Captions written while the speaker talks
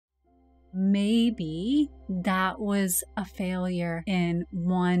maybe that was a failure in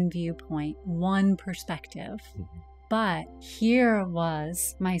one viewpoint, one perspective. But here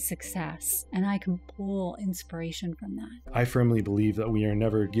was my success, and I can pull inspiration from that. I firmly believe that we are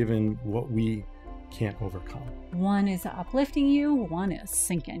never given what we can't overcome. One is uplifting you, one is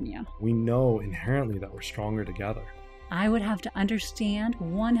sinking you. We know inherently that we're stronger together. I would have to understand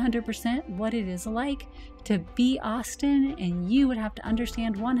 100% what it is like to be Austin, and you would have to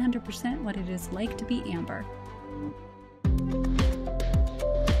understand 100% what it is like to be Amber.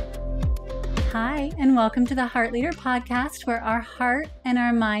 Hi, and welcome to the Heart Leader Podcast, where our heart and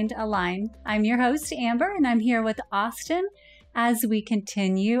our mind align. I'm your host, Amber, and I'm here with Austin as we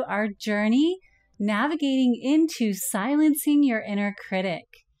continue our journey navigating into silencing your inner critic.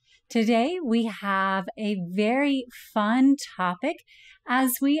 Today, we have a very fun topic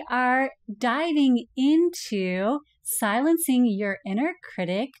as we are diving into silencing your inner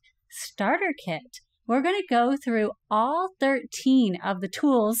critic starter kit. We're going to go through all 13 of the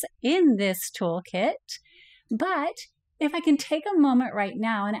tools in this toolkit, but if I can take a moment right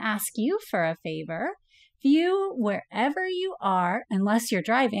now and ask you for a favor, you, wherever you are, unless you're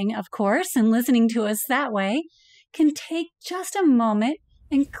driving, of course, and listening to us that way, can take just a moment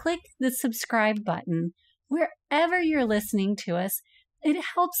and click the subscribe button. Wherever you're listening to us, it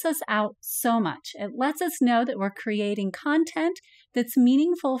helps us out so much. It lets us know that we're creating content that's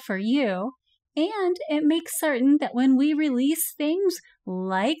meaningful for you, and it makes certain that when we release things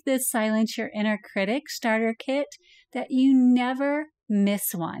like this Silence Your Inner Critic starter kit, that you never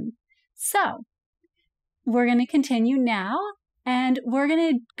miss one. So, we're going to continue now, and we're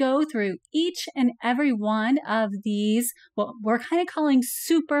going to go through each and every one of these, what we're kind of calling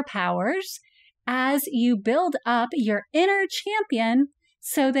superpowers, as you build up your inner champion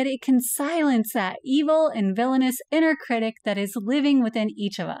so that it can silence that evil and villainous inner critic that is living within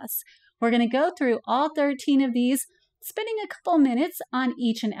each of us. We're going to go through all 13 of these, spending a couple minutes on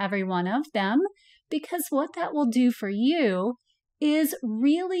each and every one of them, because what that will do for you is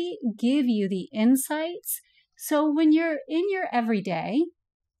really give you the insights. So when you're in your everyday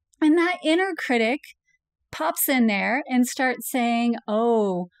and that inner critic pops in there and starts saying,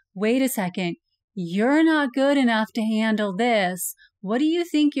 oh, wait a second, you're not good enough to handle this. What do you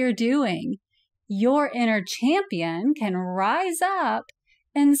think you're doing? Your inner champion can rise up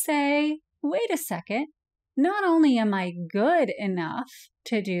and say, wait a second, not only am I good enough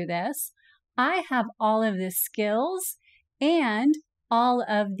to do this, I have all of the skills and all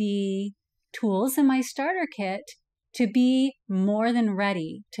of the tools in my starter kit to be more than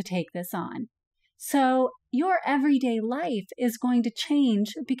ready to take this on. So your everyday life is going to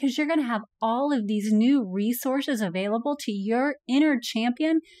change because you're going to have all of these new resources available to your inner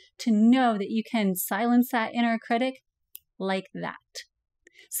champion to know that you can silence that inner critic like that.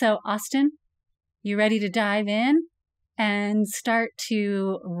 So, Austin, you ready to dive in and start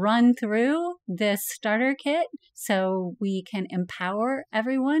to run through this starter kit so we can empower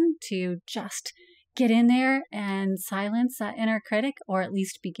everyone to just get in there and silence that inner critic, or at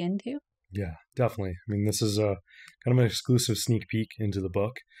least begin to? Yeah, definitely. I mean, this is a kind of an exclusive sneak peek into the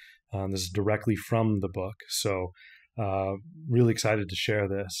book. This is directly from the book. So really excited to share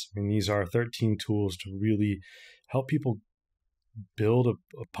this. I mean, these are 13 tools to really help people build a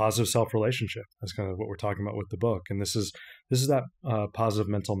positive self-relationship. That's kind of what we're talking about with the book. And this is that positive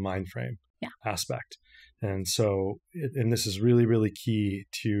mental mind frame aspect. And so, and this is really, really key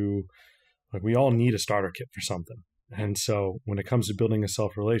to, like, we all need a starter kit for something. And so when it comes to building a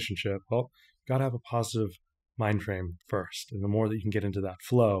self-relationship, well, you got to have a positive mind frame first. And the more that you can get into that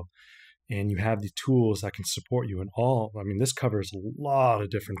flow and you have the tools that can support you in all, I mean, this covers a lot of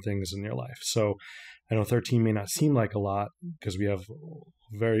different things in your life. So I know 13 may not seem like a lot because we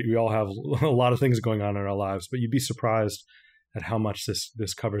all have a lot of things going on in our lives, but you'd be surprised at how much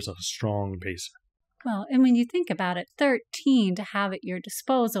this covers a strong base. Well, and when you think about it, 13 to have at your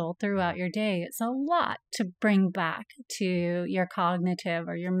disposal throughout your day, it's a lot to bring back to your cognitive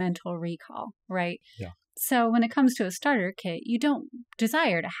or your mental recall, right? Yeah. So when it comes to a starter kit, you don't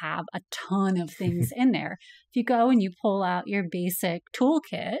desire to have a ton of things in there. If you go and you pull out your basic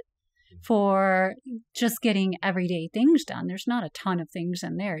toolkit for just getting everyday things done, there's not a ton of things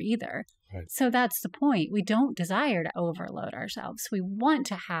in there either. Right. So that's the point. We don't desire to overload ourselves. We want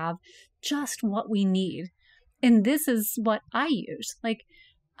to have just what we need. And this is what I use. Like,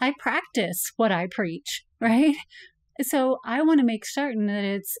 I practice what I preach, right? So I want to make certain that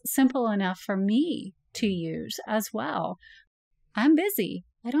it's simple enough for me to use as well. I'm busy.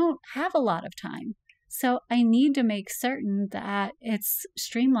 I don't have a lot of time. So I need to make certain that it's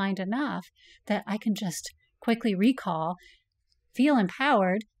streamlined enough that I can just quickly recall feel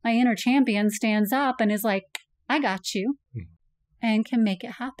empowered, my inner champion stands up and is like, I got you, and can make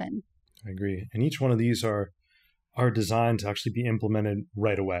it happen. I agree. And each one of these are designed to actually be implemented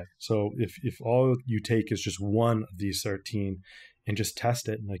right away. So if all you take is just one of these 13 and just test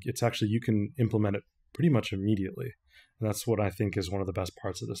it, like it's actually, you can implement it pretty much immediately. And that's what I think is one of the best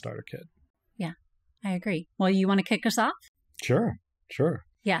parts of the starter kit. Yeah, I agree. Well, you want to kick us off? Sure.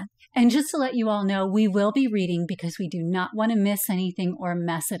 Yeah. And just to let you all know, we will be reading because we do not want to miss anything or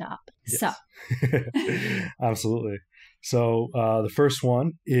mess it up. Yes. So. Absolutely. So the first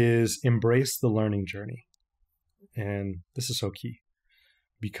one is embrace the learning journey. And this is so key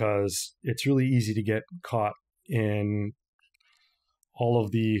because it's really easy to get caught in all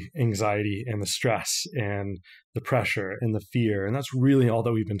of the anxiety and the stress and the pressure and the fear. And that's really all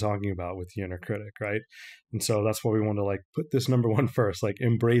that we've been talking about with the inner critic, right? And so that's why we want to like put this number one first, like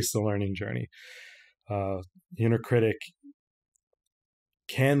embrace the learning journey. The inner critic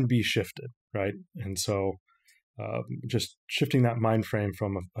can be shifted, right? And so just shifting that mind frame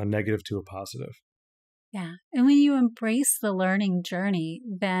from a negative to a positive. Yeah. And when you embrace the learning journey,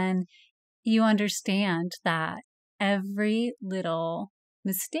 then you understand that every little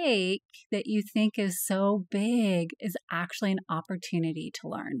mistake that you think is so big is actually an opportunity to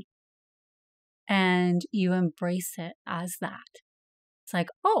learn. And you embrace it as that. It's like,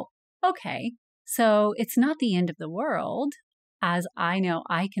 oh, okay. So it's not the end of the world, as I know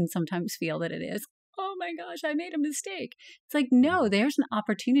I can sometimes feel that it is. Oh my gosh, I made a mistake. It's like, no, there's an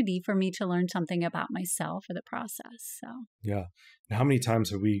opportunity for me to learn something about myself or the process. So, yeah. And how many times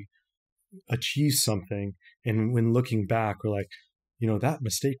have we achieved something and when looking back, we're like, that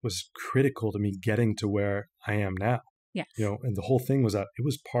mistake was critical to me getting to where I am now. Yes. And the whole thing was that it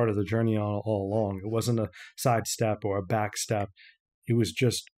was part of the journey all along. It wasn't a side step or a back step. It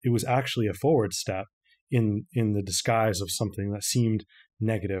was actually a forward step in the disguise of something that seemed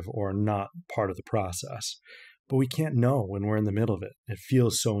negative or not part of the process. But we can't know when we're in the middle of it. It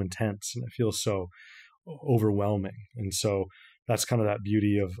feels so intense and it feels so overwhelming. And so that's kind of that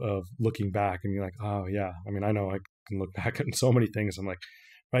beauty of looking back and you're like, oh yeah. I mean, I know I can look back at so many things. I'm like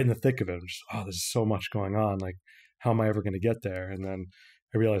right in the thick of it. I'm just, there's so much going on. Like, how am I ever going to get there? And then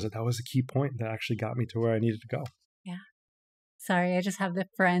I realized that was a key point that actually got me to where I needed to go. Yeah. Sorry, I just have the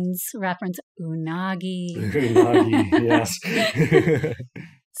Friends reference, unagi. Unagi, yes.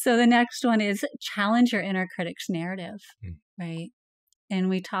 So the next one is challenge your inner critic's narrative, right? And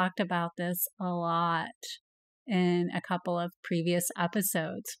we talked about this a lot in a couple of previous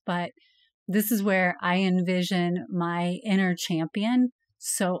episodes, but this is where I envision my inner champion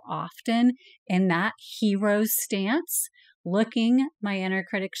so often in that hero stance, looking my inner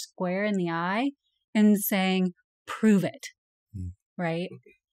critic square in the eye and saying, prove it, right?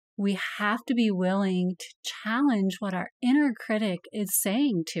 We have to be willing to challenge what our inner critic is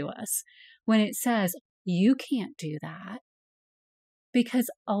saying to us when it says, you can't do that. Because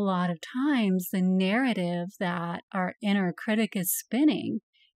a lot of times the narrative that our inner critic is spinning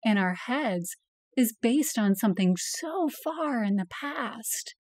in our heads is based on something so far in the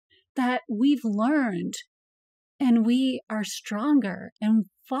past that we've learned and we are stronger and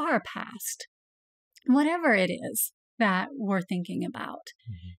far past whatever it is that we're thinking about.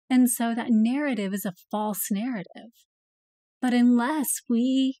 And so that narrative is a false narrative. But unless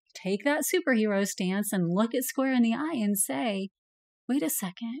we take that superhero stance and look it square in the eye and say, wait a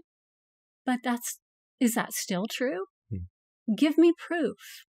second, but is that still true? Give me proof.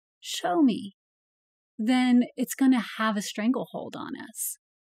 Show me. Then it's going to have a stranglehold on us.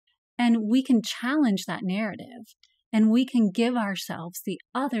 And we can challenge that narrative and we can give ourselves the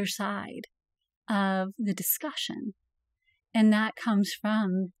other side of the discussion. And that comes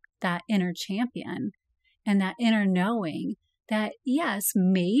from that inner champion and that inner knowing that, yes,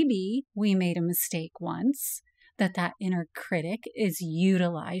 maybe we made a mistake once that inner critic is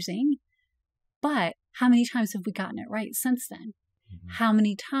utilizing, but how many times have we gotten it right since then? How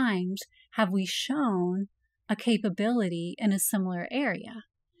many times have we shown a capability in a similar area?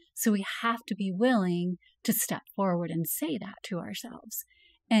 So we have to be willing to step forward and say that to ourselves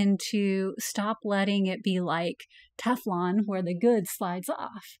and to stop letting it be like Teflon where the good slides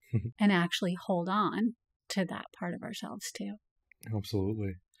off and actually hold on to that part of ourselves too.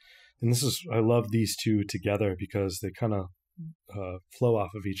 Absolutely. And I love these two together because they kind of flow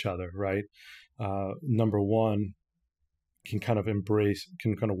off of each other, right? Number one can kind of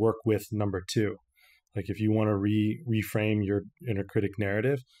work with number two. Like if you want to reframe your inner critic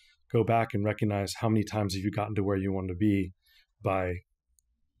narrative, go back and recognize how many times have you gotten to where you want to be by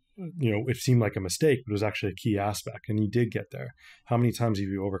it seemed like a mistake, but it was actually a key aspect, and you did get there. How many times have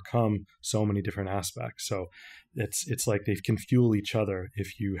you overcome so many different aspects? So it's like they can fuel each other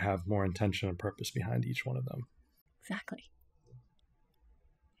if you have more intention and purpose behind each one of them. Exactly.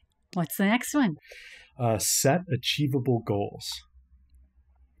 What's the next one? Set achievable goals.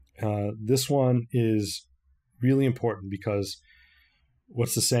 This one is really important because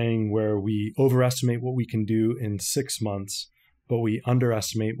what's the saying where we overestimate what we can do in 6 months, but we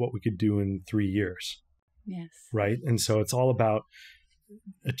underestimate what we could do in 3 years. Yes. Right. And so it's all about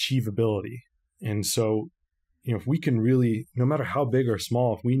achievability. And so, if we can really, no matter how big or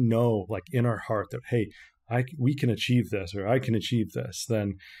small, if we know like in our heart that, hey, we can achieve this, or I can achieve this,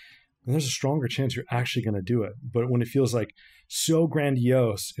 then there's a stronger chance you're actually going to do it. But when it feels like so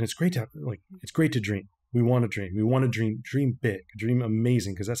grandiose, and it's great to dream. We want to dream. We want to dream big, dream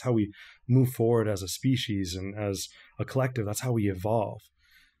amazing, because that's how we move forward as a species and as a collective. That's how we evolve.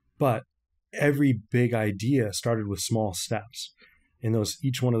 But every big idea started with small steps. And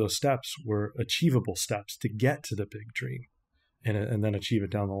each one of those steps were achievable steps to get to the big dream and then achieve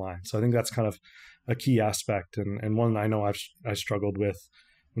it down the line. So I think that's kind of a key aspect, and one I know I struggled with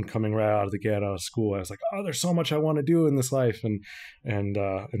when coming right out of the gate out of school. I was like, oh, there's so much I want to do in this life. And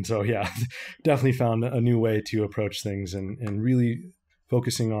so, yeah, definitely found a new way to approach things and really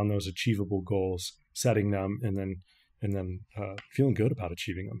focusing on those achievable goals, setting them, and then feeling good about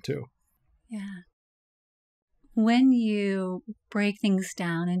achieving them too. Yeah. When you break things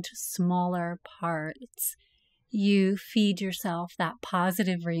down into smaller parts, you feed yourself that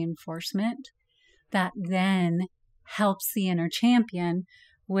positive reinforcement that then helps the inner champion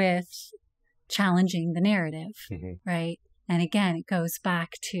with challenging the narrative, right? And again, it goes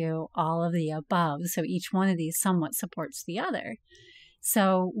back to all of the above. So each one of these somewhat supports the other.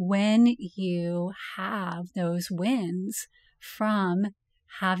 So when you have those wins from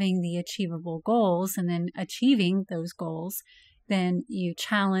having the achievable goals and then achieving those goals, then you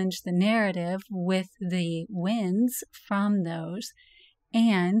challenge the narrative with the wins from those,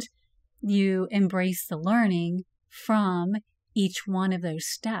 and you embrace the learning from each one of those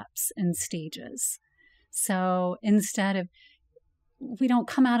steps and stages. So instead of, we don't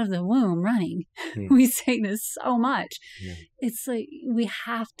come out of the womb running. We say this so much. Yeah. It's like we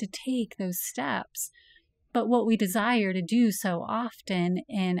have to take those steps. But what we desire to do so often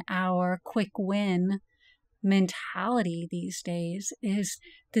in our quick win mentality these days is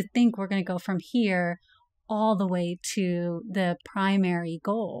to think we're going to go from here all the way to the primary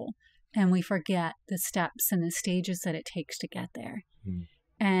goal. And we forget the steps and the stages that it takes to get there.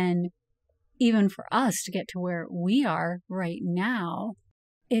 And even for us to get to where we are right now,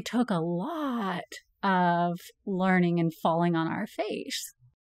 it took a lot of learning and falling on our face.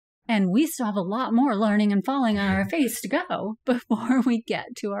 And we still have a lot more learning and falling on our face to go before we get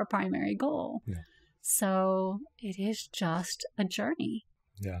to our primary goal. Yeah. So it is just a journey.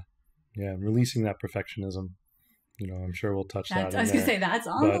 Yeah. Yeah. Releasing that perfectionism. I'm sure we'll touch that. I was going to say that's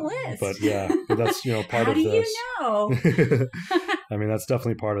on the list. But that's, part of this. How do you know? I mean, that's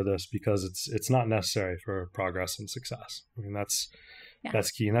definitely part of this because it's not necessary for progress and success. I mean,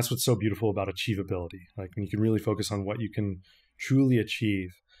 that's key. And that's what's so beautiful about achievability. Like when you can really focus on what you can truly achieve,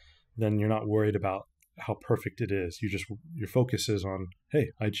 then you're not worried about how perfect it is. Your focus is on, hey,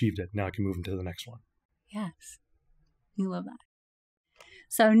 I achieved it. Now I can move into the next one. Yes. You love that.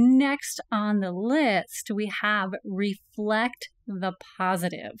 So next on the list, we have reflect the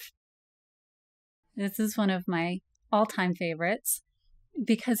positive. This is one of my all-time favorites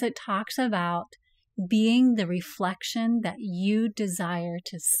because it talks about being the reflection that you desire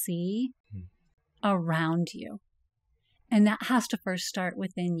to see around you. And that has to first start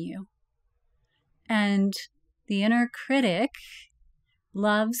within you. And the inner critic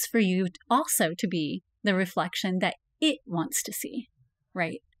loves for you also to be the reflection that it wants to see.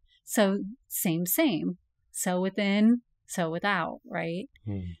 Right? So same. So within, so without, right?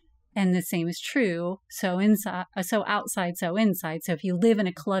 And the same is true. So inside, so outside, so inside. So if you live in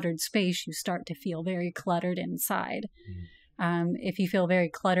a cluttered space, you start to feel very cluttered inside. If you feel very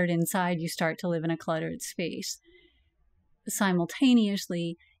cluttered inside, you start to live in a cluttered space.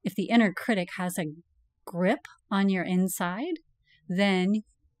 Simultaneously, if the inner critic has a grip on your inside, then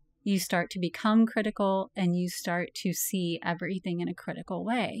you start to become critical and you start to see everything in a critical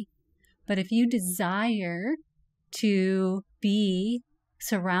way. But if you desire to be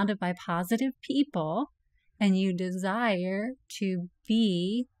surrounded by positive people and you desire to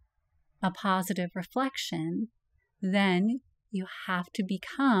be a positive reflection, then you have to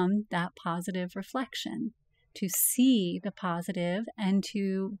become that positive reflection, to see the positive and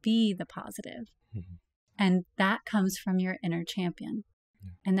to be the positive. And that comes from your inner champion.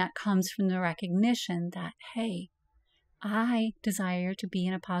 And that comes from the recognition that, hey, I desire to be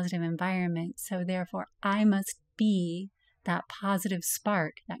in a positive environment, so therefore I must be that positive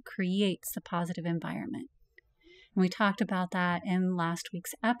spark that creates the positive environment. And we talked about that in last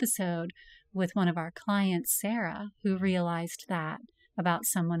week's episode with one of our clients, Sarah, who realized that about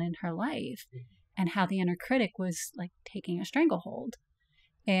someone in her life and how the inner critic was like taking a stranglehold.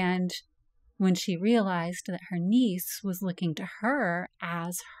 And when she realized that her niece was looking to her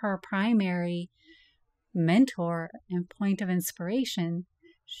as her primary mentor and point of inspiration,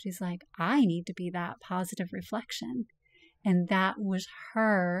 she's like, I need to be that positive reflection. And that was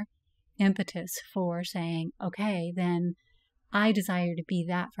her impetus for saying, okay, then I desire to be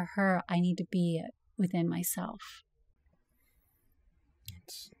that for her. I need to be it within myself.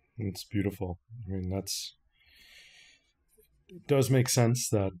 It's beautiful. I mean, it does make sense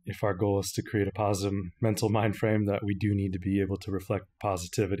that if our goal is to create a positive mental mind frame, that we do need to be able to reflect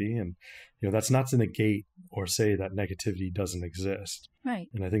positivity. And, that's not to negate or say that negativity doesn't exist. Right.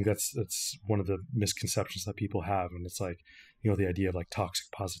 And I think that's one of the misconceptions that people have. And it's like, the idea of like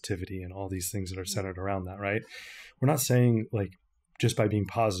toxic positivity and all these things that are centered around that, right? We're not saying like just by being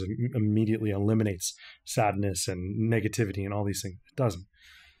positive immediately eliminates sadness and negativity and all these things. It doesn't.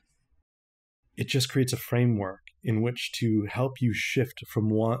 It just creates a framework in which to help you shift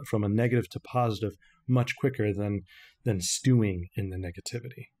from a negative to positive much quicker than stewing in the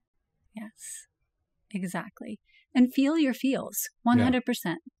negativity. Yes, exactly. And feel your feels 100%.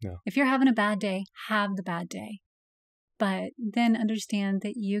 Yeah. If you're having a bad day, have the bad day. But then understand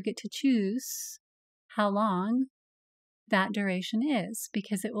that you get to choose how long that duration is,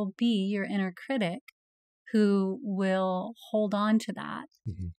 because it will be your inner critic who will hold on to that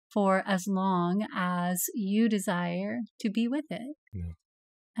for as long as you desire to be with it. Yeah.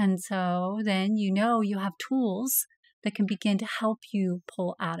 And so then you have tools that can begin to help you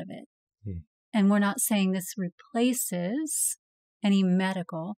pull out of it. And we're not saying this replaces any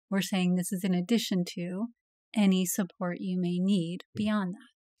medical. We're saying this is in addition to any support you may need beyond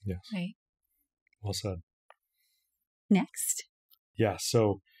that. Yes. Right. Well said. Next. Yeah.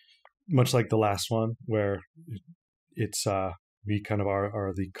 So much like the last one, where it's we kind of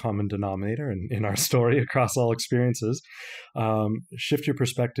are the common denominator in our story across all experiences. Shift your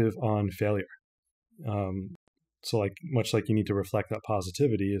perspective on failure. So like much like you need to reflect that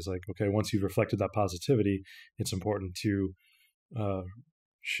positivity is like, okay, once you've reflected that positivity, it's important to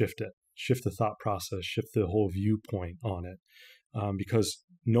shift it, shift the thought process, shift the whole viewpoint on it, because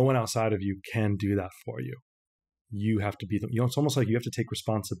no one outside of you can do that for you. You have to be it's almost like you have to take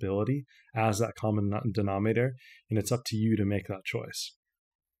responsibility as that common denominator, and it's up to you to make that choice.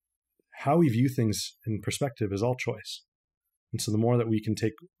 How we view things in perspective is all choice. And so the more that we can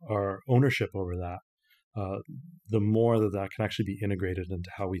take our ownership over that, the more that can actually be integrated into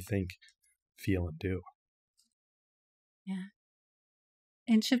how we think, feel, and do. Yeah.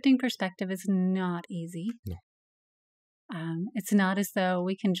 And shifting perspective is not easy. No. It's not as though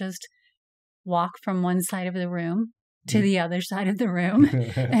we can just walk from one side of the room to the other side of the room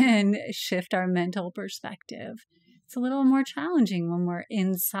and shift our mental perspective. It's a little more challenging when we're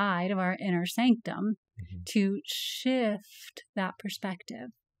inside of our inner sanctum to shift that perspective.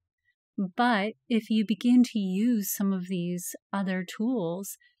 But if you begin to use some of these other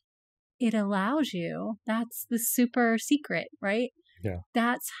tools, it allows you, that's the super secret, right? Yeah.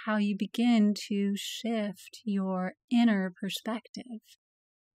 That's how you begin to shift your inner perspective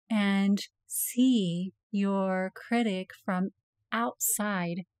and see your critic from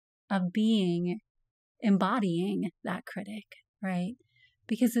outside of embodying that critic, right?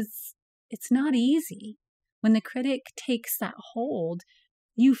 Because it's not easy. When the critic takes that hold,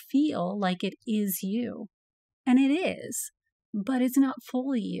 you feel like it is you. And it is, but it's not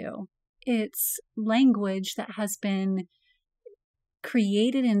fully you. It's language that has been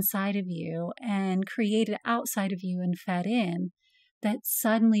created inside of you and created outside of you and fed in that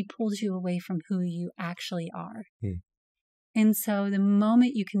suddenly pulls you away from who you actually are. And so the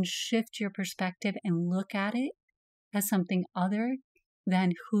moment you can shift your perspective and look at it as something other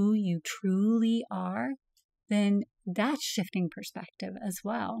than who you truly are, then that's shifting perspective as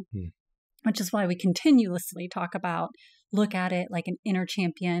well. Which is why we continuously talk about look at it like an inner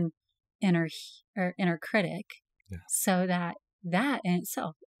champion, inner critic, so that in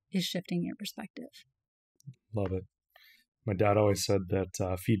itself is shifting your perspective. Love it. My dad always said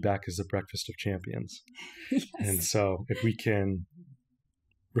that feedback is the breakfast of champions. Yes. And so if we can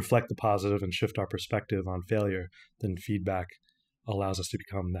reflect the positive and shift our perspective on failure, then feedback allows us to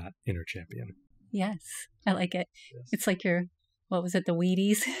become that inner champion. Yes, I like it. Yes. It's like what was it, the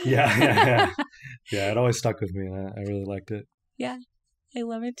Wheaties? Yeah, it always stuck with me, and I really liked it. Yeah, I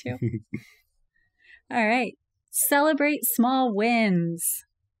love it too. All right. Celebrate small wins.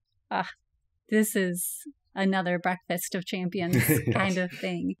 This is another breakfast of champions kind of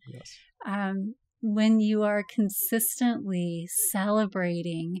thing. Yes. When you are consistently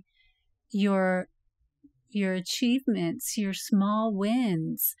celebrating your achievements, your small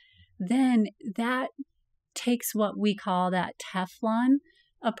wins, then that takes what we call that Teflon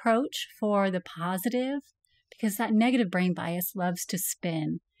approach for the positive, because that negative brain bias loves to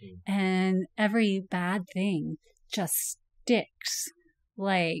spin, and every bad thing just sticks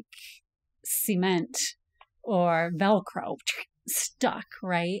like cement or Velcro stuck,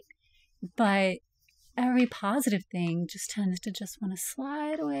 right? But every positive thing just tends to just want to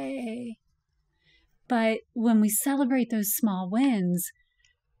slide away. But when we celebrate those small wins,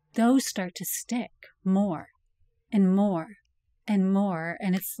 those start to stick more and more and more.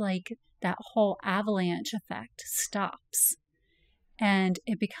 And it's like that whole avalanche effect stops. And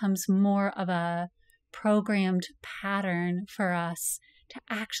it becomes more of a programmed pattern for us to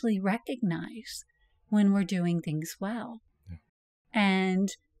actually recognize when we're doing things well. Yeah. And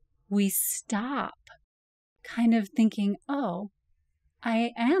we stop kind of thinking, oh,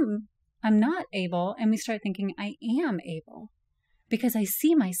 I'm not able. And we start thinking, I am able, because I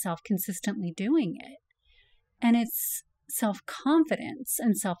see myself consistently doing it. And it's self-confidence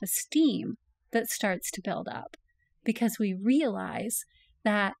and self-esteem that starts to build up, because we realize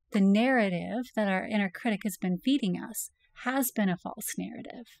that the narrative that our inner critic has been feeding us has been a false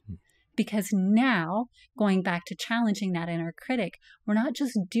narrative. Because now, going back to challenging that inner critic, we're not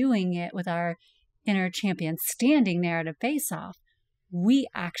just doing it with our inner champion standing there at a face-off. We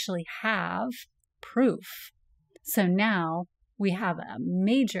actually have proof. So now we have a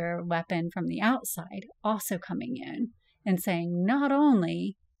major weapon from the outside also coming in and saying, not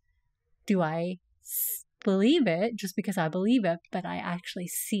only do I believe it just because I believe it, but I actually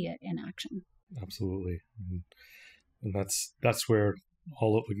see it in action. Absolutely. And that's where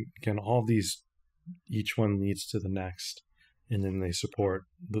all of these, each one leads to the next, and then they support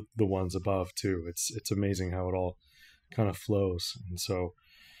the ones above too. It's amazing how it all kind of flows. And so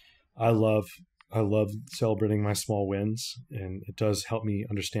I love celebrating my small wins, and it does help me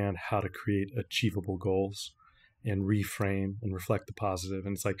understand how to create achievable goals and reframe and reflect the positive.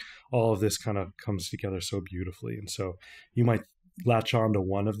 And it's like all of this kind of comes together so beautifully. And so you might latch on to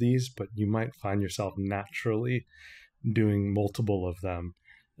one of these, but you might find yourself naturally doing multiple of them,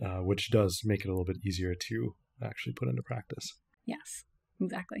 which does make it a little bit easier to actually put into practice. Yes,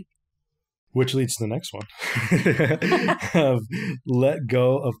 exactly. Which leads to the next one. Let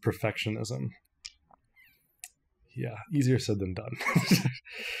go of perfectionism. Yeah, easier said than done.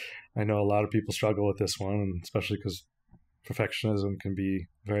 I know a lot of people struggle with this one, and especially because perfectionism can be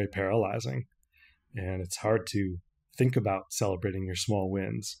very paralyzing. And it's hard to think about celebrating your small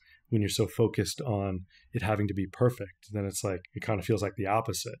wins when you're so focused on it having to be perfect. Then it's like, it kind of feels like the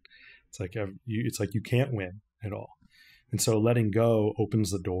opposite. It's like you can't win at all. And so letting go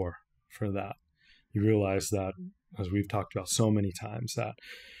opens the door for that. You realize that, as we've talked about so many times, that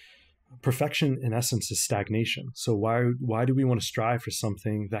perfection in essence is stagnation. So why do we want to strive for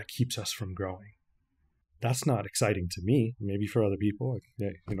something that keeps us from growing? That's not exciting to me. Maybe for other people,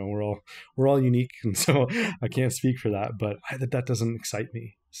 we're all unique, and so I can't speak for that. But that doesn't excite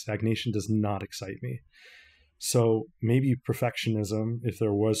me. Stagnation does not excite me. So maybe perfectionism, if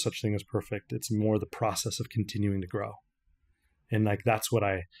there was such thing as perfect, it's more the process of continuing to grow. And like that's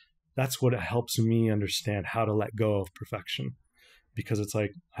what helps me understand how to let go of perfection. Because it's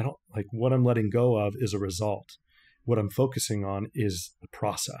like, I don't like what I'm letting go of is a result. What I'm focusing on is the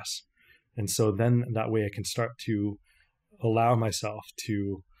process. And so then that way I can start to allow myself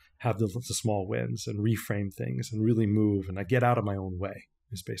to have the small wins and reframe things and really move. And I get out of my own way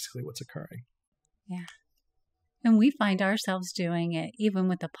is basically what's occurring. Yeah. And we find ourselves doing it even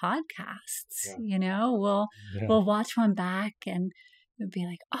with the podcasts. Yeah. We'll watch one back and it'll be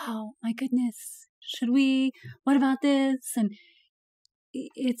like, oh my goodness, what about this? And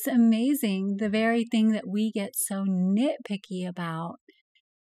it's amazing. The very thing that we get so nitpicky about,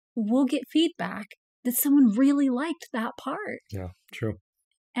 we'll get feedback that someone really liked that part. Yeah, true.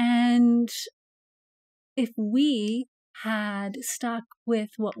 And if we had stuck with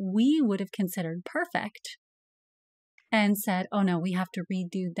what we would have considered perfect and said, oh no, we have to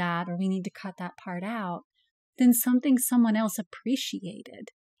redo that, or we need to cut that part out, then something someone else appreciated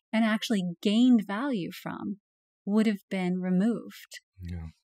and actually gained value from would have been removed. Yeah.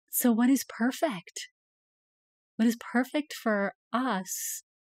 So what is perfect? What is perfect for us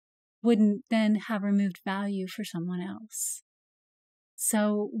wouldn't then have removed value for someone else.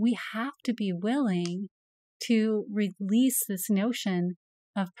 So we have to be willing to release this notion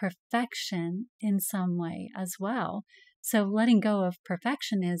of perfection in some way as well. So letting go of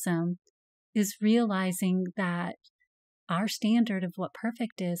perfectionism is realizing that our standard of what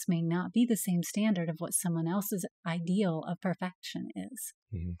perfect is may not be the same standard of what someone else's ideal of perfection is.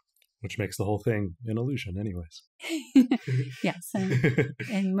 Mm-hmm. Which makes the whole thing an illusion anyways. Yes,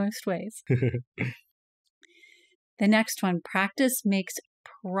 in most ways. The next one, practice makes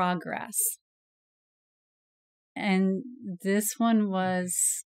progress. And this one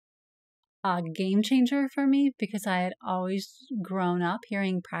was a game changer for me because I had always grown up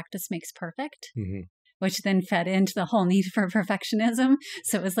hearing practice makes perfect, which then fed into the whole need for perfectionism.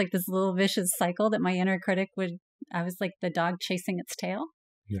 So it was like this little vicious cycle that my inner critic I was like the dog chasing its tail,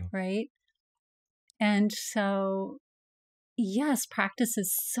 right? And so, yes, practice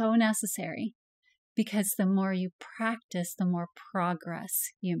is so necessary because the more you practice, the more progress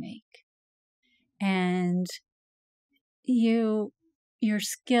you make. And your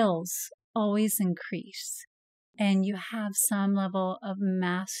skills always increase and you have some level of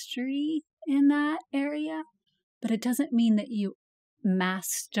mastery in that area, but it doesn't mean that you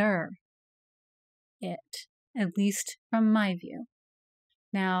master it, at least from my view.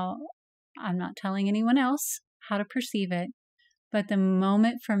 Now, I'm not telling anyone else how to perceive it, but the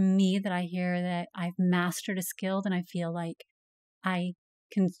moment for me that I hear that I've mastered a skill, then I feel like I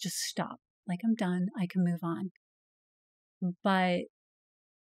can just stop, like I'm done, I can move on. But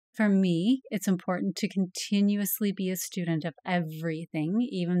for me, it's important to continuously be a student of everything,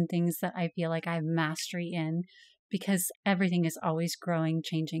 even things that I feel like I have mastery in, because everything is always growing,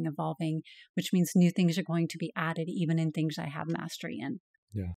 changing, evolving, which means new things are going to be added even in things I have mastery in.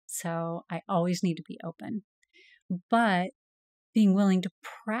 Yeah. So I always need to be open. But being willing to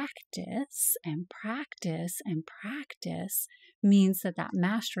practice and practice and practice means that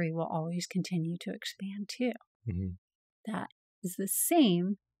mastery will always continue to expand too. That is the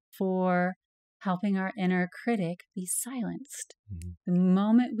same for helping our inner critic be silenced. The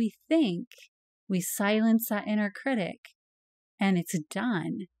moment we think, we silence that inner critic and it's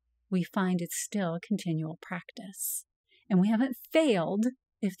done, we find it's still a continual practice. And we haven't failed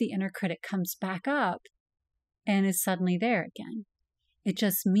if the inner critic comes back up and is suddenly there again. It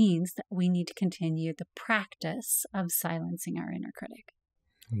just means that we need to continue the practice of silencing our inner critic.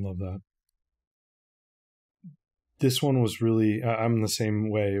 I love that. This one was really, I'm the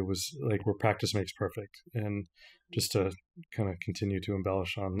same way. It was like where practice makes perfect. And just to kind of continue to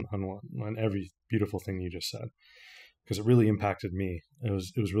embellish on every beautiful thing you just said, because it really impacted me. It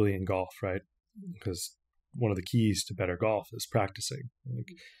was really in golf, right? Because one of the keys to better golf is practicing.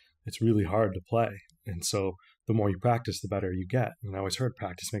 Like, it's really hard to play. And so the more you practice, the better you get. And I always heard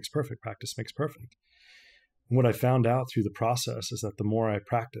practice makes perfect, practice makes perfect. And what I found out through the process is that the more I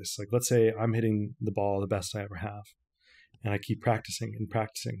practice, like let's say I'm hitting the ball the best I ever have, and I keep practicing and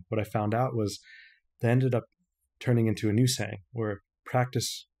practicing. What I found out was that ended up turning into a new saying where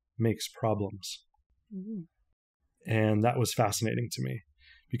practice makes problems. And that was fascinating to me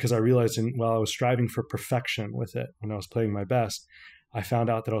because I realized while I was striving for perfection with it, when I was playing my best, I found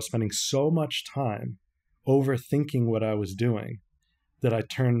out that I was spending so much time overthinking what I was doing that I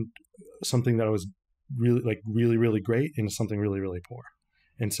turned something that I was really, really great into something really, really poor.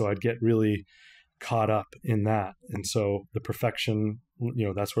 And so I'd get really caught up in that. And so the perfection,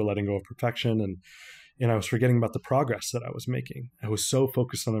 that's where letting go of perfection. And I was forgetting about the progress that I was making. I was so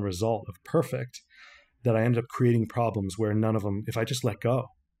focused on the result of perfect that I ended up creating problems where none of them, if I just let go,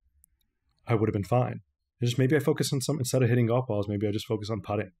 I would have been fine. Maybe I focus on instead of hitting golf balls, maybe I just focus on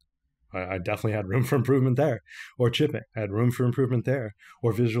putting. I definitely had room for improvement there, or chipping. I had room for improvement there,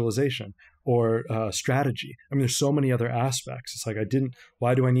 or visualization, or strategy. I mean, there's so many other aspects. It's like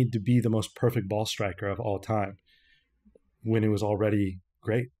why do I need to be the most perfect ball striker of all time when it was already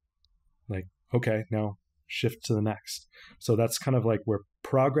great? Like, okay, now shift to the next. So that's kind of like where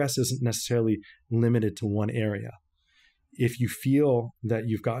progress isn't necessarily limited to one area. If you feel that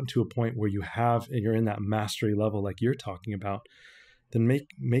you've gotten to a point where you're in that mastery level like you're talking about, then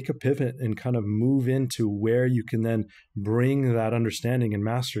make a pivot and kind of move into where you can then bring that understanding and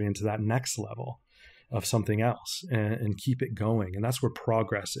mastery into that next level of something else and keep it going. And that's where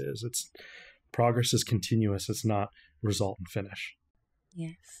progress is. Progress is continuous. It's not result and finish.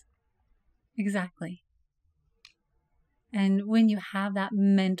 Yes, exactly. And when you have that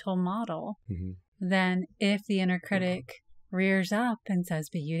mental model, then if the inner critic rears up and says,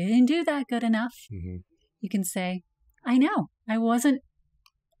 but you didn't do that good enough, you can say, I know, that wasn't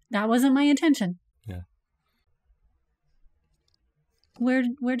my intention. Yeah. Where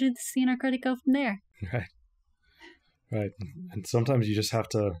did the inner critic go from there? Right. And sometimes you just have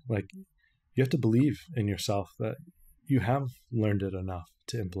to you have to believe in yourself that you have learned it enough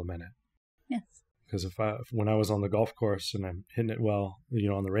to implement it. Yes. Because when I was on the golf course and I'm hitting it well,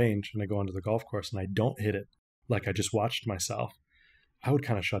 on the range, and I go onto the golf course and I don't hit it like I just watched myself, I would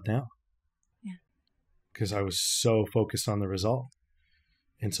kind of shut down. Yeah. Because I was so focused on the result.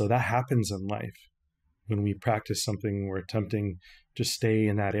 And so that happens in life. When we practice something, we're attempting to stay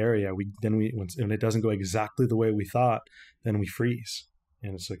in that area. When it doesn't go exactly the way we thought, then we freeze.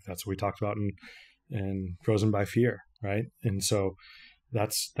 And it's like, that's what we talked about in Frozen by Fear, right? And so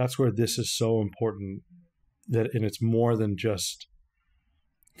that's where this is so important, and it's more than just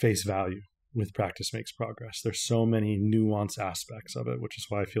face value. With practice makes progress. There's so many nuanced aspects of it, which is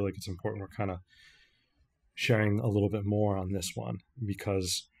why I feel like it's important we're kind of sharing a little bit more on this one,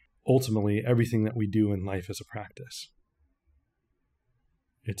 because ultimately everything that we do in life is a practice.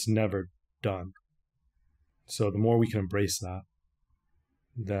 It's never done. So the more we can embrace that,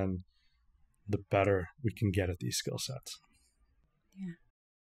 then the better we can get at these skill sets. Yeah.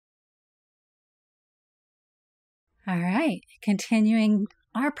 All right. Continuing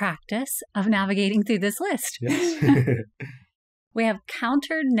our practice of navigating through this list. Yes. We have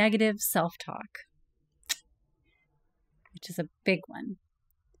counter negative self-talk, which is a big one,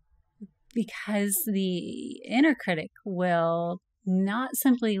 because the inner critic will not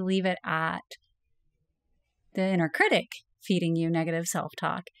simply leave it at the inner critic feeding you negative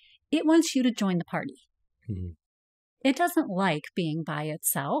self-talk. It wants you to join the party. Mm-hmm. It doesn't like being by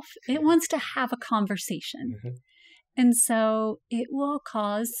itself. It wants to have a conversation. Mm-hmm. And so it will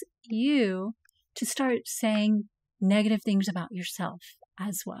cause you to start saying negative things about yourself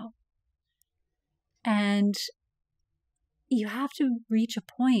as well. And you have to reach a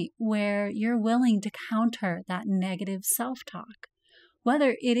point where you're willing to counter that negative self-talk,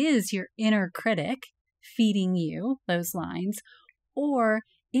 whether it is your inner critic feeding you those lines, or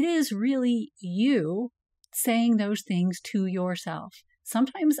it is really you saying those things to yourself,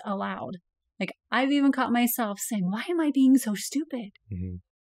 sometimes aloud. Like, I've even caught myself saying, why am I being so stupid? Mm-hmm.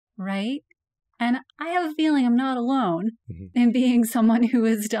 Right? And I have a feeling I'm not alone in being someone who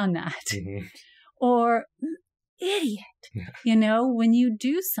has done that. Mm-hmm. Or, idiot, when you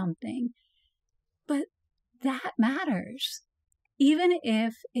do something. But that matters, even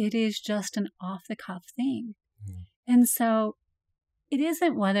if it is just an off-the-cuff thing. Mm-hmm. And so it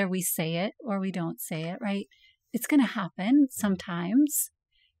isn't whether we say it or we don't say it, right? It's going to happen sometimes.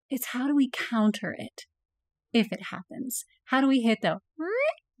 It's how do we counter it if it happens? How do we hit the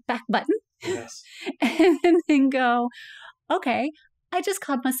back button? Yes. And then go, okay, I just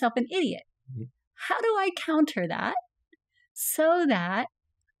called myself an idiot. Mm-hmm. How do I counter that so that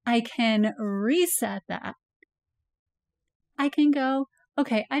I can reset that? I can go,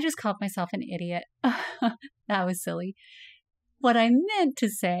 okay, I just called myself an idiot. That was silly. What I meant to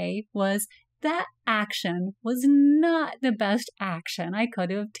say was that action was not the best action I could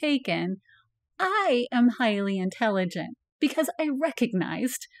have taken. I am highly intelligent because I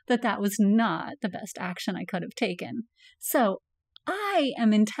recognized that that was not the best action I could have taken. So I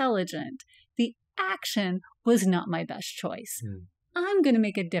am intelligent. The action was not my best choice. I'm going to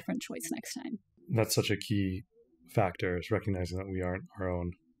make a different choice next time. That's such a key factor, is recognizing that we aren't our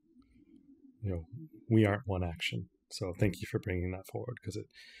own, we aren't one action. So thank you for bringing that forward, because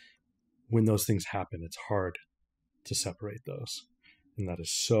when those things happen, it's hard to separate those. And that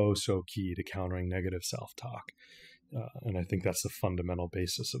is so, so key to countering negative self-talk. And I think that's the fundamental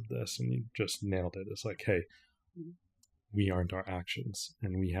basis of this. And you just nailed it. It's like, hey, we aren't our actions.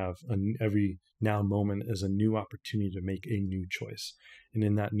 And we have every now moment is a new opportunity to make a new choice. And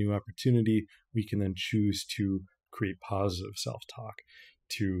in that new opportunity, we can then choose to create positive self-talk,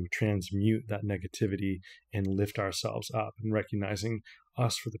 to transmute that negativity and lift ourselves up, and recognizing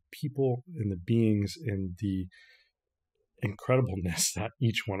us for the people and the beings and the incredibleness that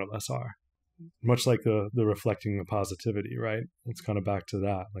each one of us are. Much like the reflecting the positivity, right? It's kind of back to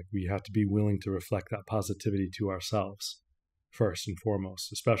that. Like, we have to be willing to reflect that positivity to ourselves first and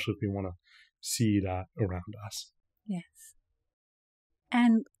foremost, especially if we want to see that around us. Yes.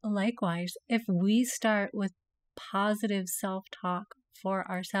 And likewise, if we start with positive self-talk for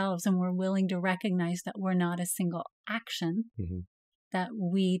ourselves, and we're willing to recognize that we're not a single action that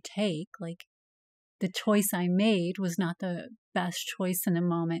we take, like the choice I made was not the best choice in the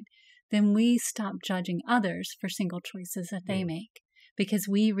moment, then we stop judging others for single choices that they make, because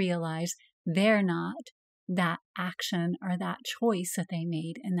we realize they're not that action or that choice that they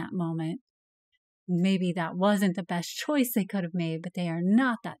made in that moment. Maybe that wasn't the best choice they could have made, but they are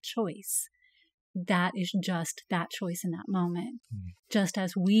not that choice. That is just that choice in that moment. Just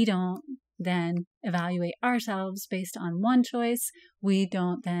as we don't then evaluate ourselves based on one choice. We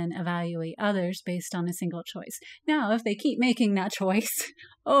don't then evaluate others based on a single choice. Now, if they keep making that choice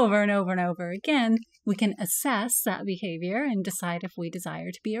over and over and over again, we can assess that behavior and decide if we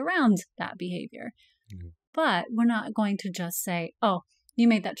desire to be around that behavior. Mm-hmm. But we're not going to just say, oh, you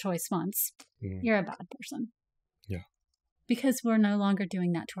made that choice once. Mm-hmm. You're a bad person. Yeah. Because we're no longer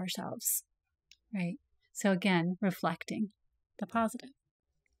doing that to ourselves, right? So again, reflecting the positive.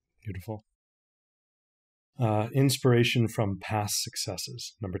 Beautiful. Inspiration from past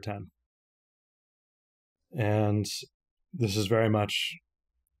successes, number 10. And this is very much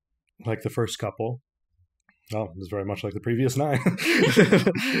like the first couple. Oh, this is very much like the previous 9.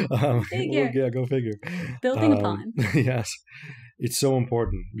 Figure. Yeah, go figure. Building upon. Yes. It's so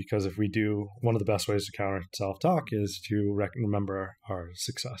important because if we do, one of the best ways to counter self-talk is to remember our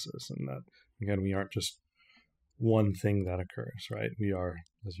successes. And that, again, we aren't just one thing that occurs, right? We are,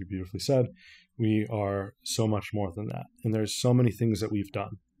 as you beautifully said, we are so much more than that. And there's so many things that we've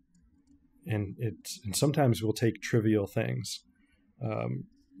done. And sometimes we'll take trivial things,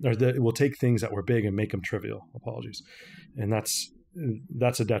 we'll take things that were big and make them trivial. Apologies. And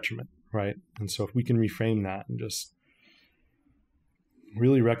that's a detriment, right? And so if we can reframe that and just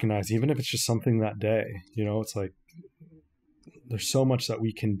really recognize, even if it's just something that day, it's like there's so much that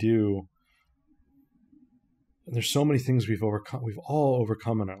we can do. There's so many things we've all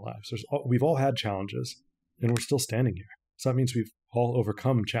overcome in our lives. We've all had challenges and we're still standing here. So that means we've all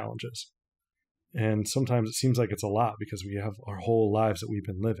overcome challenges. And sometimes it seems like it's a lot because we have our whole lives that we've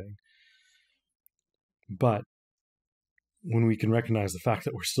been living. But when we can recognize the fact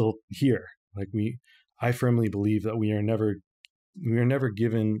that we're still here, I firmly believe that we are never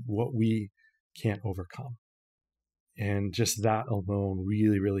given what we can't overcome. And just that alone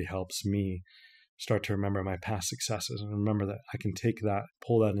really, really helps me start to remember my past successes and remember that I can take that,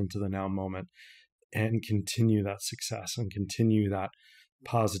 pull that into the now moment and continue that success and continue that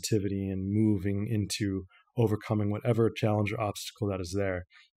positivity and moving into overcoming whatever challenge or obstacle that is there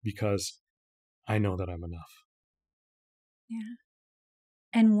because I know that I'm enough. Yeah.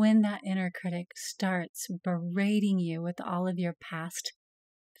 And when that inner critic starts berating you with all of your past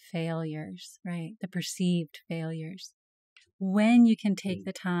failures, right? The perceived failures, when you can take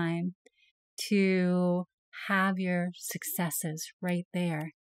the time to have your successes right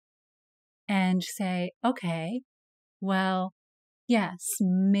there and say, okay, well, yes,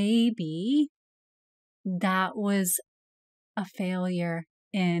 maybe that was a failure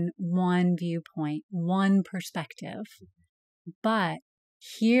in one viewpoint, one perspective, but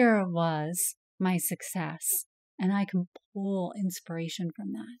here was my success and I can pull inspiration from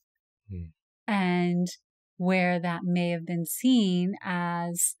that. And where that may have been seen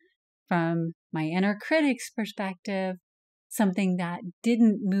as, from my inner critic's perspective, something that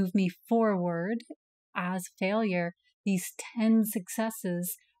didn't move me forward as failure, these 10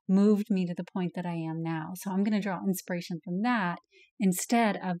 successes moved me to the point that I am now. So I'm going to draw inspiration from that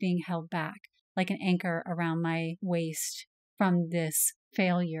instead of being held back like an anchor around my waist from this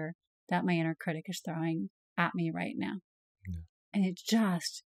failure that my inner critic is throwing at me right now. Yeah. And it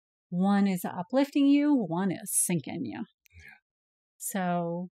just, one is uplifting you, one is sinking you. Yeah.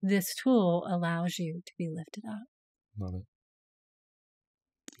 So this tool allows you to be lifted up. Love it.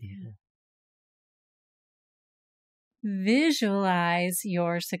 Yeah. Visualize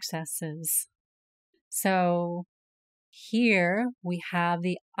your successes. So here we have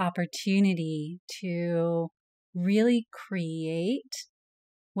the opportunity to really create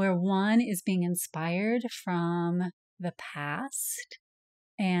where one is being inspired from the past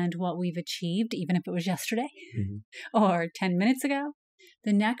and what we've achieved, even if it was yesterday or 10 minutes ago.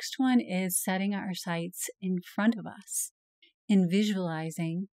 The next one is setting our sights in front of us and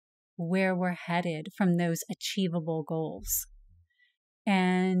visualizing where we're headed from those achievable goals.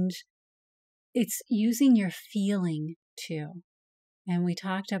 And it's using your feeling too. And we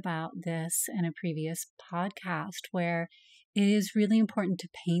talked about this in a previous podcast where it is really important to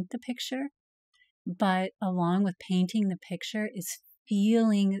paint the picture, but along with painting the picture is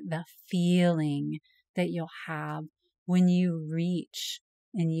feeling the feeling that you'll have when you reach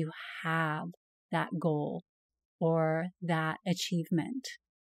and you have that goal or that achievement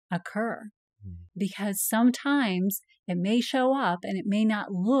occur. Because sometimes it may show up and it may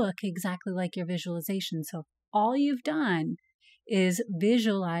not look exactly like your visualization. So if all you've done is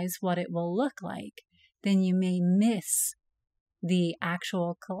visualize what it will look like, then you may miss the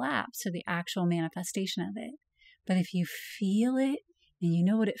actual collapse or the actual manifestation of it. But if you feel it and you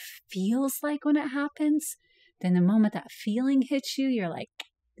know what it feels like when it happens, then the moment that feeling hits you, you're like,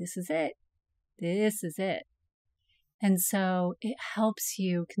 this is it. This is it. And so it helps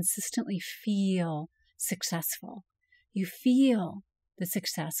you consistently feel successful. You feel the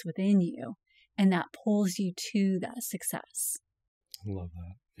success within you, and that pulls you to that success. I love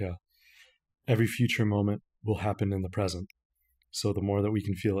that. Yeah. Every future moment will happen in the present. So the more that we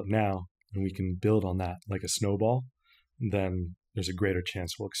can feel it now and we can build on that like a snowball, then there's a greater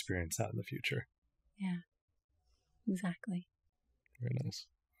chance we'll experience that in the future. Yeah, exactly. Very nice.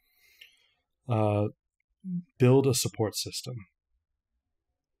 Build a support system.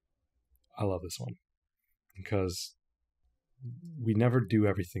 I love this one because we never do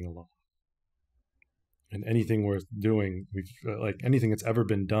everything alone. And anything worth doing, like anything that's ever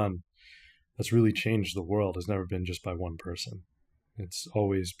been done that's really changed the world has never been just by one person. It's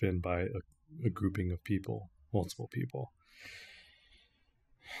always been by a grouping of people, multiple people.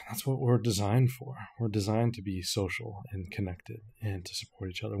 That's what we're designed for. We're designed to be social and connected and to support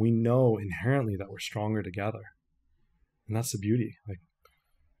each other. We know inherently that we're stronger together. And that's the beauty. Like,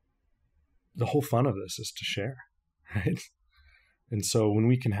 the whole fun of this is to share, right? And so when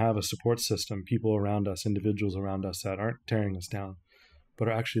we can have a support system, people around us, individuals around us that aren't tearing us down, but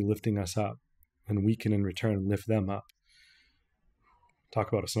are actually lifting us up, and we can in return lift them up. Talk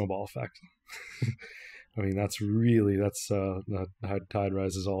about a snowball effect. I mean, that's the tide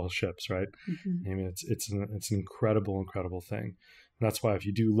rises all ships, right? Mm-hmm. I mean, it's an incredible thing. And that's why if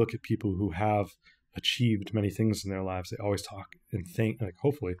you do look at people who have achieved many things in their lives, they always talk and think, like,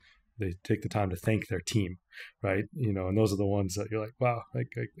 hopefully they take the time to thank their team, right? And those are the ones that you're like, wow, like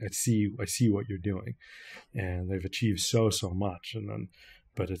I see what you're doing, and they've achieved so much. And then,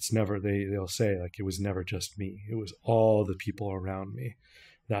 but it's never, they'll say, like, it was never just me. It was all the people around me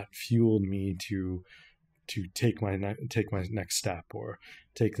that fueled me to take my next step, or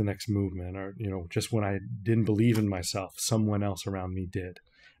take the next movement, or just when I didn't believe in myself, someone else around me did,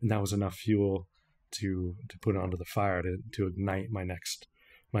 and that was enough fuel to put onto the fire to ignite my next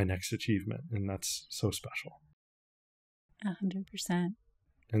achievement. And that's so special. 100%.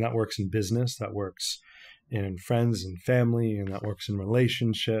 And that works in business, that works in friends and family, and that works in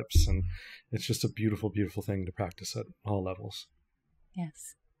relationships, and it's just a beautiful thing to practice at all levels.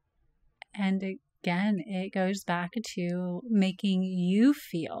 Yes. And again, it goes back to making you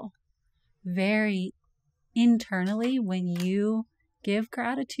feel very internally. When you give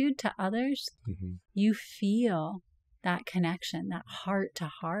gratitude to others, Mm-hmm. you feel that connection, that heart to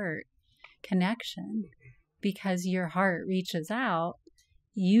heart connection, because your heart reaches out.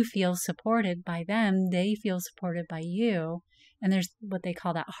 You feel supported by them. They feel supported by you. And there's what they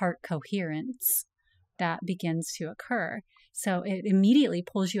call that heart coherence that begins to occur. So it immediately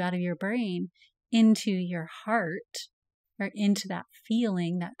pulls you out of your brain into your heart, or into that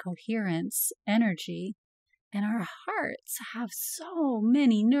feeling, that coherence energy. And our hearts have so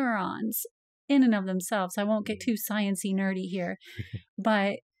many neurons in and of themselves. I won't get too sciencey nerdy here,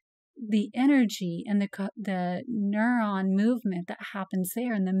 but the energy and the neuron movement that happens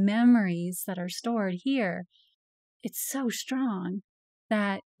there, and the memories that are stored here, it's so strong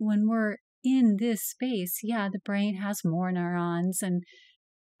that when we're in this space, yeah, the brain has more neurons,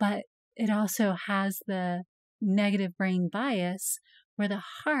 but it also has the negative brain bias, where the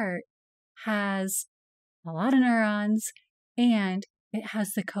heart has a lot of neurons, and it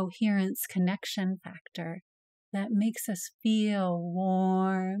has the coherence connection factor that makes us feel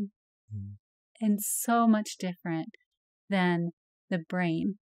warm and so much different than the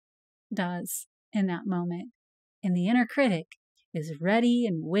brain does in that moment. And the inner critic is ready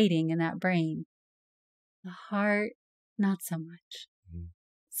and waiting in that brain. The heart, not so much.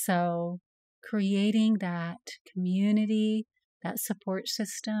 So creating that community, that support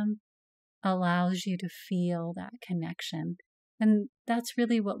system, allows you to feel that connection. And that's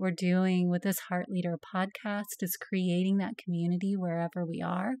really what we're doing with this Heart Leader podcast, is creating that community wherever we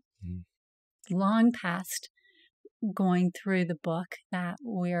are. Long past going through the book that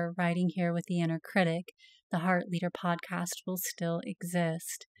we're writing here with the inner critic, the Heart Leader podcast will still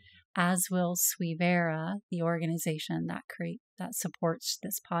exist, as will Suivera, the organization that supports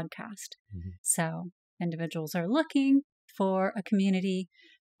this podcast. So individuals are looking for a community.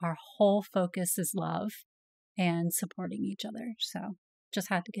 Our whole focus is love and supporting each other. So just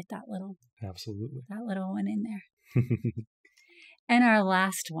had to get that little one in there. And our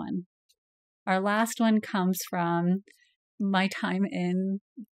last one comes from my time in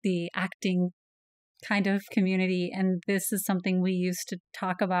the acting kind of community. And this is something we used to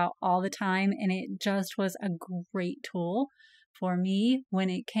talk about all the time. And it just was a great tool for me when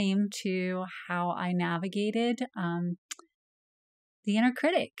it came to how I navigated the inner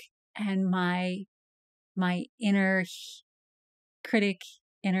critic and my inner critic,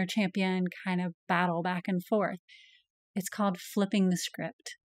 inner champion kind of battle back and forth. It's called Flipping the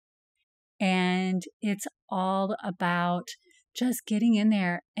Script. And it's all about just getting in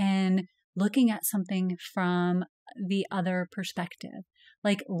there and looking at something from the other perspective,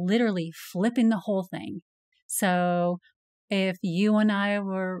 like literally flipping the whole thing. So if you and I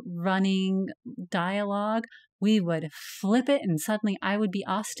were running dialogue, we would flip it and suddenly I would be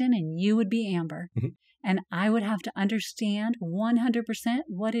Austin and you would be Amber. And I would have to understand 100%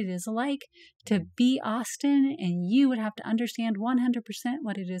 what it is like to be Austin, and you would have to understand 100%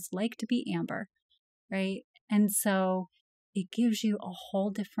 what it is like to be Amber, right? And so it gives you a whole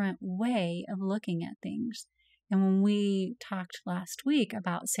different way of looking at things. And when we talked last week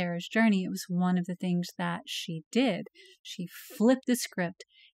about Sarah's journey, it was one of the things that she did. She flipped the script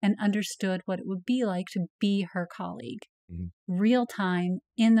and understood what it would be like to be her colleague, real time,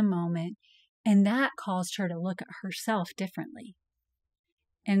 in the moment. And that caused her to look at herself differently.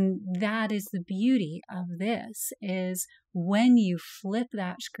 And that is the beauty of this, is when you flip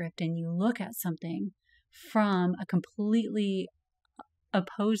that script and you look at something from a completely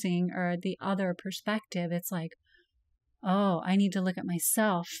opposing or the other perspective, it's like, oh, I need to look at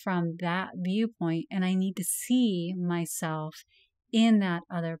myself from that viewpoint, and I need to see myself in that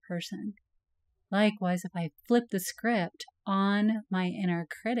other person. Likewise, if I flip the script on my inner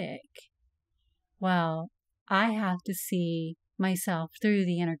critic, well, I have to see myself through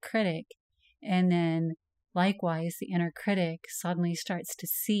the inner critic. And then likewise, the inner critic suddenly starts to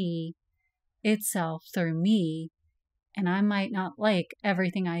see itself through me. And I might not like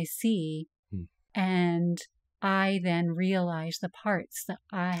everything I see. And I then realize the parts that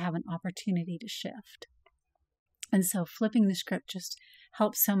I have an opportunity to shift. And so flipping the script just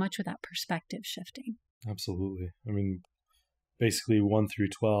helps so much with that perspective shifting. Absolutely. I mean, basically 1 through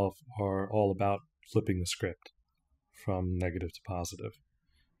 12 are all about flipping the script from negative to positive.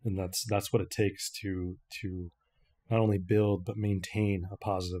 And that's what it takes to not only build but maintain a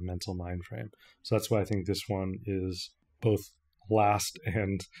positive mental mind frame. So that's why I think this one is both last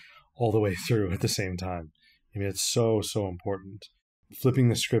and all the way through at the same time. I mean, it's so important. Flipping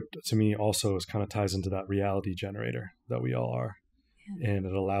the script to me also is kind of ties into that reality generator that we all are. Yeah. And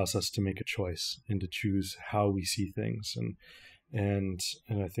it allows us to make a choice and to choose how we see things. And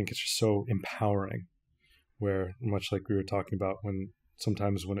I think it's just so empowering, where much like we were talking about, when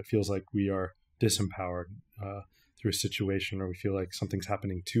sometimes when it feels like we are disempowered through a situation, or we feel like something's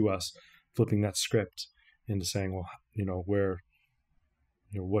happening to us, flipping that script into saying, well,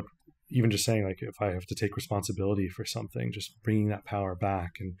 what, even just saying, like, if I have to take responsibility for something, just bringing that power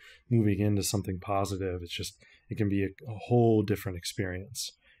back and moving into something positive, it can be a whole different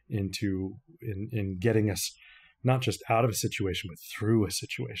experience in getting us not just out of a situation, but through a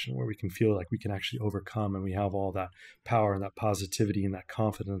situation where we can feel like we can actually overcome, and we have all that power and that positivity and that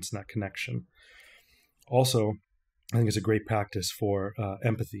confidence and that connection. Also, I think it's a great practice for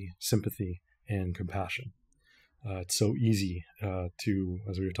empathy, sympathy, and compassion. It's so easy to,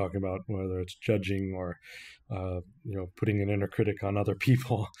 as we were talking about, whether it's judging or, putting an inner critic on other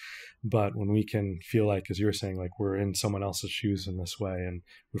people. But when we can feel like, as you were saying, like we're in someone else's shoes in this way, and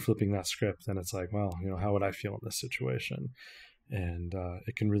we're flipping that script, then it's like, well, how would I feel in this situation? And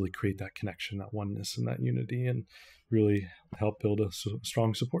it can really create that connection, that oneness, and that unity, and really help build a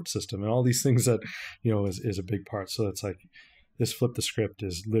strong support system, and all these things that, is a big part. So it's like this flip the script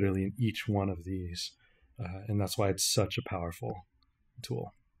is literally in each one of these. And that's why it's such a powerful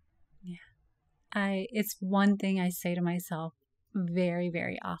tool. Yeah. It's one thing I say to myself very,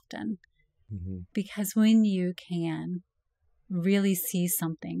 very often, because when you can really see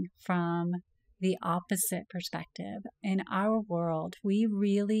something from the opposite perspective, in our world, we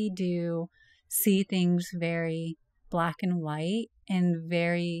really do see things very black and white, and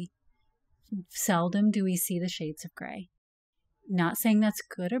very seldom do we see the shades of gray. Not saying that's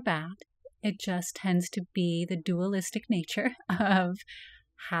good or bad. It just tends to be the dualistic nature of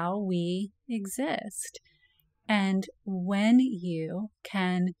how we exist. And when you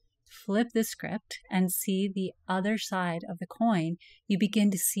can flip the script and see the other side of the coin, you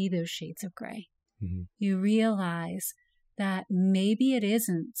begin to see those shades of gray. You realize that maybe it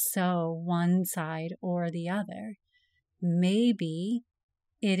isn't so one side or the other. Maybe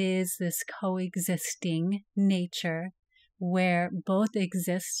it is this coexisting nature where both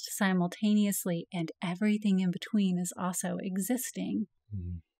exist simultaneously and everything in between is also existing.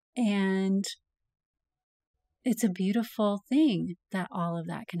 And it's a beautiful thing that all of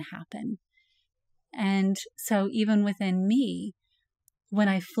that can happen. And so even within me, when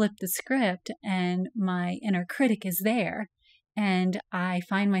I flip the script and my inner critic is there, and I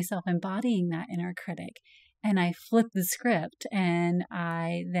find myself embodying that inner critic, and I flip the script and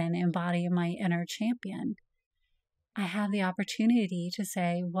I then embody my inner champion, I have the opportunity to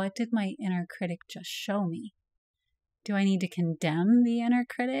say, what did my inner critic just show me? Do I need to condemn the inner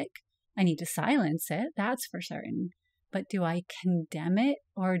critic? I need to silence it, that's for certain. But do I condemn it?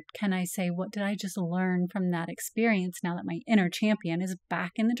 Or can I say, what did I just learn from that experience now that my inner champion is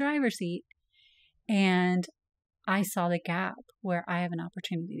back in the driver's seat? And I saw the gap where I have an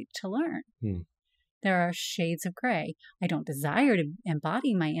opportunity to learn. There are shades of gray. I don't desire to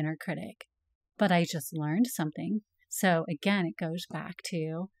embody my inner critic, but I just learned something. So again, it goes back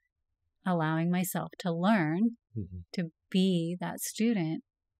to allowing myself to learn, to be that student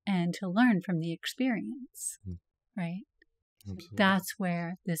and to learn from the experience, right? Absolutely. That's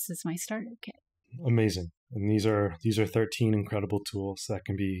where this is my starter kit. Amazing. And these are 13 incredible tools that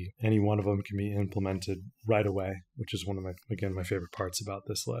any one of them can be implemented right away, which is one of my favorite parts about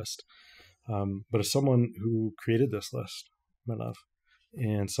this list. But as someone who created this list, my love,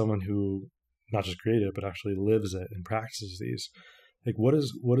 and someone who not just created it, but actually lives it and practices these, like what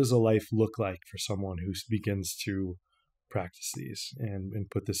does a life look like for someone who begins to practice these and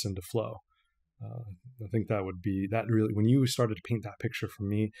put this into flow? I think that really, when you started to paint that picture for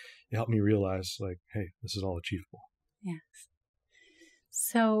me, it helped me realize like, hey, this is all achievable. Yes.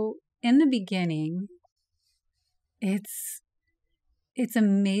 So in the beginning, it's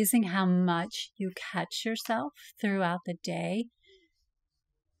amazing how much you catch yourself throughout the day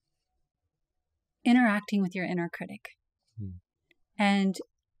interacting with your inner critic. And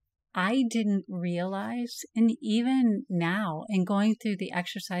I didn't realize, and even now in going through the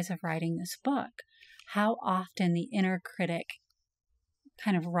exercise of writing this book, how often the inner critic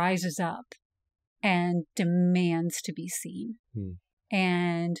kind of rises up and demands to be seen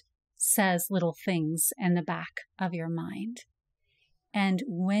and says little things in the back of your mind. And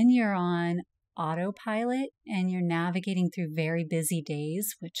when you're on autopilot and you're navigating through very busy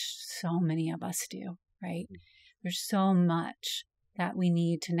days, which so many of us do, right? There's so much that we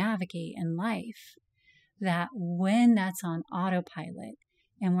need to navigate in life, that when that's on autopilot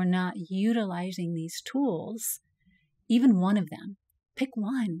and we're not utilizing these tools, even one of them, pick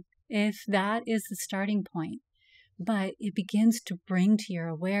one if that is the starting point, but it begins to bring to your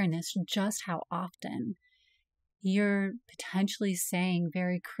awareness just how often you're potentially saying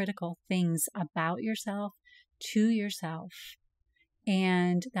very critical things about yourself, to yourself,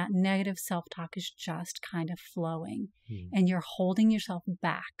 and that negative self-talk is just kind of flowing. And you're holding yourself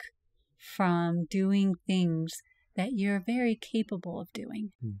back from doing things that you're very capable of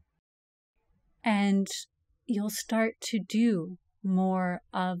doing. And you'll start to do more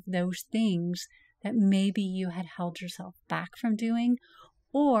of those things that maybe you had held yourself back from doing,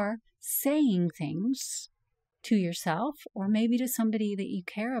 or saying things to yourself or maybe to somebody that you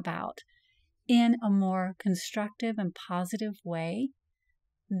care about in a more constructive and positive way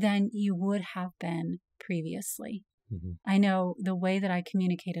than you would have been previously. I know the way that I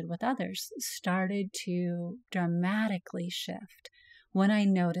communicated with others started to dramatically shift when I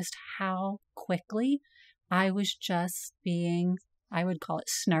noticed how quickly I was just being, I would call it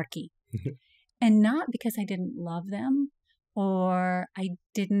snarky. And not because I didn't love them or I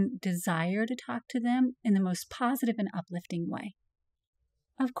didn't desire to talk to them in the most positive and uplifting way.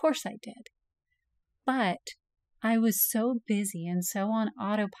 Of course I did. But I was so busy and so on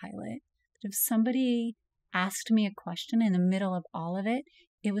autopilot that if somebody asked me a question in the middle of all of it,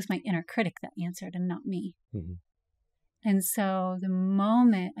 it was my inner critic that answered and not me. And so the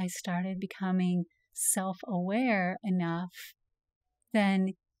moment I started becoming self-aware enough,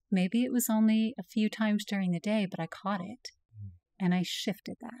 then maybe it was only a few times during the day, but I caught it and I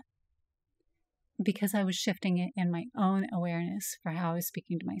shifted that because I was shifting it in my own awareness for how I was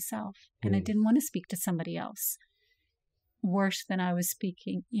speaking to myself. And I didn't want to speak to somebody else worse than I was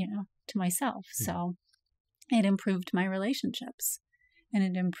speaking, to myself. So it improved my relationships and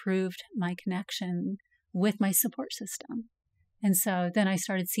it improved my connection with my support system. And so then I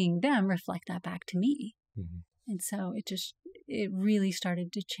started seeing them reflect that back to me. And so it really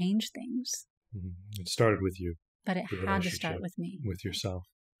started to change things. It started with you. But it had to start with me. With yourself.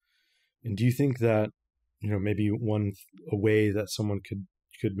 And do you think that, maybe a way that someone could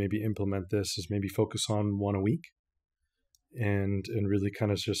maybe implement this is maybe focus on one a week and really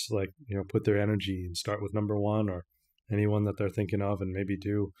kind of just like, put their energy and start with number one or anyone that they're thinking of and maybe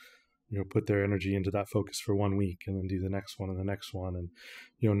do, put their energy into that focus for 1 week and then do the next one and the next one. And,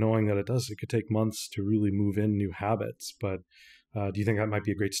 knowing that it could take months to really move in new habits. But do you think that might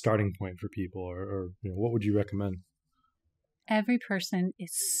be a great starting point for people or what would you recommend? Every person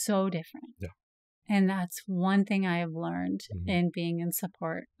is so different. Yeah. And that's one thing I have learned in being in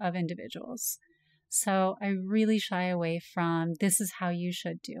support of individuals. So I really shy away from this is how you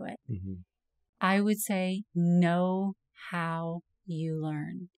should do it. I would say know how you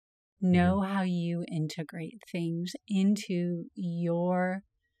learn. Know how you integrate things into your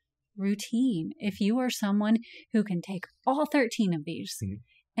routine. If you are someone who can take all 13 of these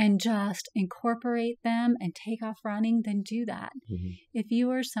and just incorporate them and take off running, then do that. If you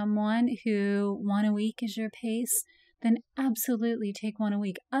are someone who 1 a week is your pace, then absolutely take 1 a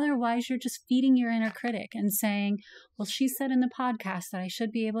week. Otherwise, you're just feeding your inner critic and saying, well, she said in the podcast that I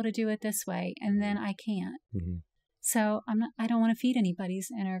should be able to do it this way, and then I can't. So I don't want to feed anybody's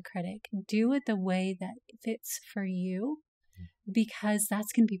inner critic. Do it the way that fits for you, because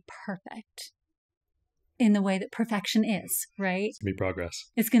that's going to be perfect in the way that perfection is, right? It's going to be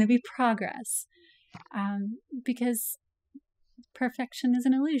progress. It's going to be progress, because perfection is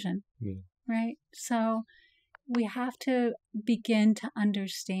an illusion, right? So we have to begin to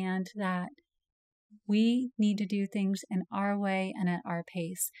understand that we need to do things in our way and at our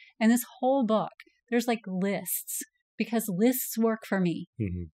pace. And this whole book, there's like lists, because lists work for me.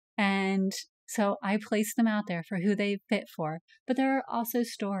 And so I place them out there for who they fit for. But there are also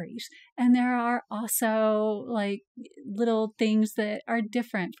stories, and there are also like little things that are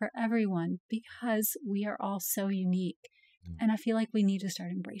different for everyone, because we are all so unique. And I feel like we need to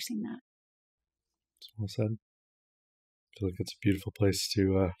start embracing that. Well said. I feel like it's a beautiful place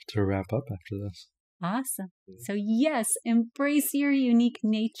to wrap up after this. Awesome. So yes, embrace your unique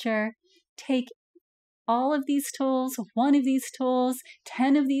nature. Take all of these tools, 1 of these tools,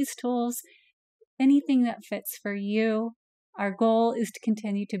 10 of these tools, anything that fits for you. Our goal is to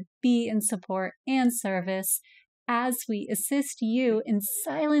continue to be in support and service as we assist you in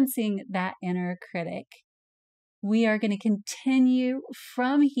silencing that inner critic. We are going to continue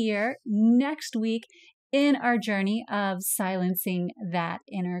from here next week in our journey of silencing that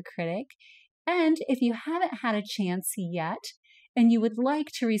inner critic. And if you haven't had a chance yet, and you would like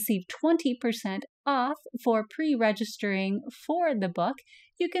to receive 20% off for pre-registering for the book,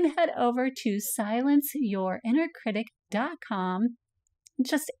 you can head over to silenceyourinnercritic.com.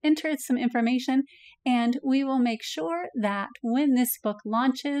 Just enter some information, and we will make sure that when this book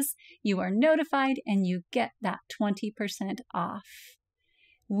launches, you are notified and you get that 20% off.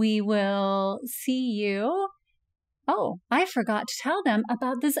 We will see you. Oh, I forgot to tell them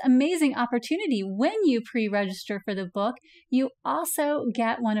about this amazing opportunity. When you pre-register for the book, you also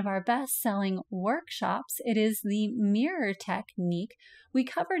get one of our best-selling workshops. It is the mirror technique. We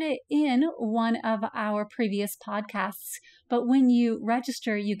covered it in one of our previous podcasts, but when you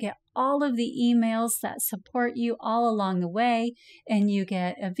register, you get all of the emails that support you all along the way, and you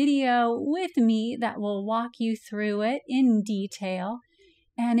get a video with me that will walk you through it in detail,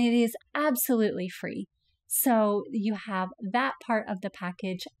 and it is absolutely free. So you have that part of the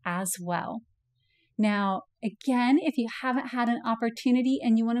package as well. Now, again, if you haven't had an opportunity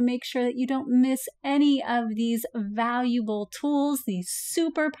and you want to make sure that you don't miss any of these valuable tools, these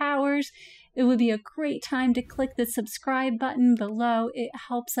superpowers, it would be a great time to click the subscribe button below. It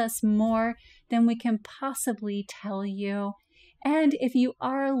helps us more than we can possibly tell you. And if you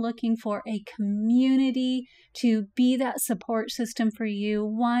are looking for a community to be that support system for you,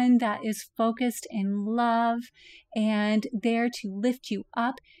 one that is focused in love and there to lift you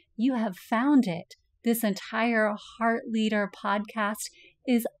up, you have found it. This entire Heart Leader podcast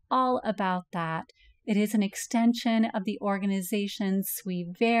is all about that. It is an extension of the organization Sui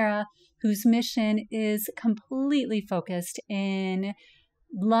Vera, whose mission is completely focused in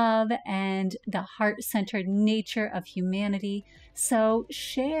love and the heart-centered nature of humanity. So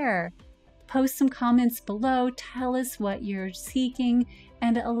share, post some comments below, tell us what you're seeking,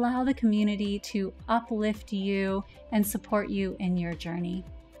 and allow the community to uplift you and support you in your journey.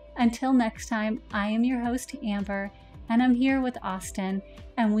 Until next time, I am your host, Amber, and I'm here with Austin,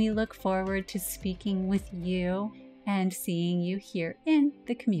 and we look forward to speaking with you and seeing you here in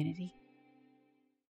the community.